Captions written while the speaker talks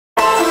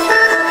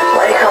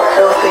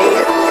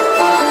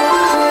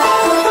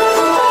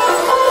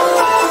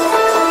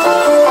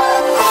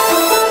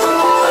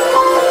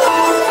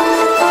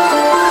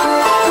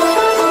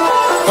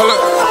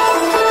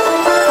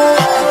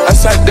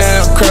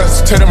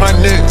turn my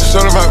neck,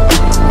 shut him up.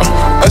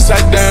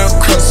 Upside down,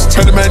 cross,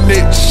 turn my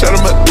neck, shut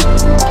him up.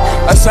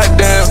 Upside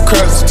down,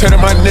 cross, turn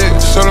my neck,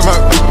 shut him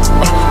up.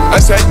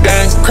 Upside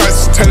down,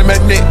 cross, turn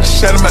my neck,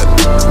 shut him up.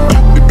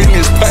 The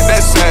billions plug that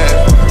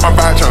side. My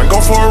body tryna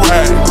go for a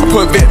ride. I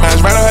put vet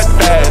mines right on her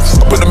thighs.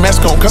 I put the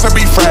mask on cause I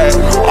be fried.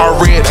 All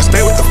red, I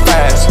stay with the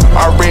fives.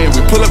 All red,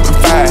 we pull up in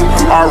five.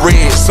 All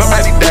red,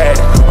 somebody died.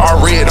 All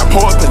red, I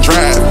pull up and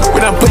drive. We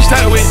done pushed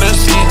out with no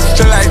shit.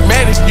 Just like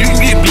madness, you can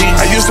get bleed.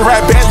 I used to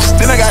ride balance,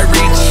 then I got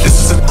rich. This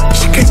is a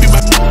she can't be my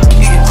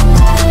kid.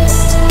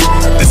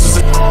 This is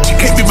a she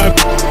can't be my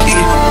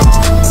kid.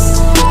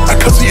 I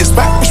come to your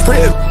spot with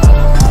spread.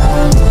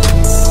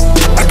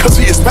 I come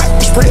to your spot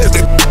with spread.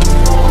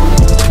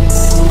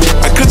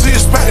 I come to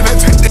your spot and I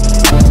take that.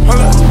 Hold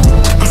up.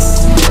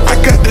 I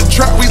got the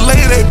drop, we lay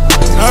that.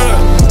 Hold up.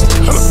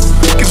 Hold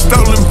up. Get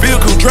stolen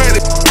vehicle, drag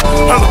it.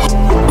 Hold up.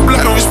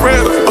 Black on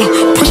sprayer.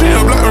 Pushing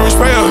your black on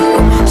sprayer.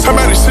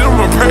 Somebody send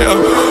them a prayer.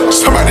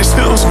 Somebody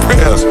send them some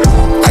prayers.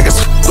 I got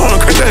some going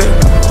crazy.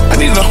 I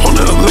need a whole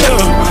nother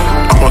level.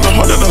 I'm on a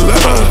whole nother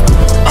level.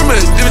 I'm a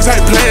different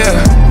type player.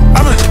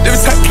 I'm a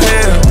different type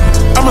player.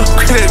 I'm a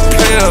credit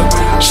player.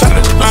 Shot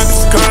it, knock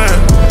the gun.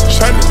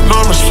 Shot it,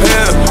 normal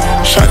slayer.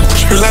 Shot it,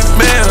 true like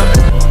man.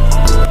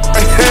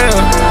 Right here.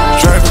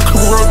 Driving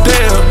cool road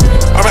down.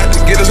 I'm about to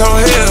get his whole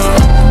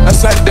hell.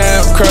 Upside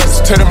down,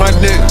 cross, turn my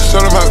neck,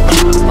 shut him up.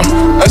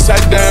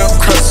 Upside down,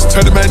 cross,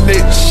 turn my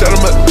neck, shut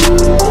him up.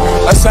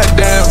 Upside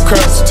down,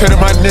 cross, turn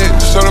my neck,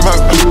 shut him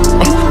up.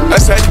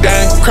 Upside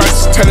down,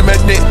 cross, turn my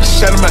neck,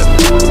 shut him up.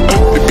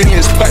 The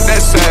billions plug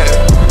that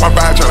side. My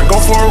body tryna go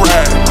for a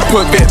ride. I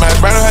put vet mines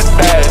right on her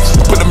thighs.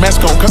 I put the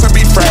mask on cause I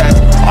be fried.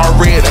 All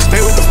red, I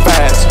stay with the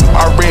fives.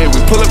 All red,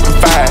 we pull up in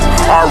five.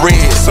 All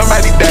red,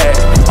 somebody died.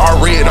 All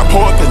red, I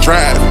pull up and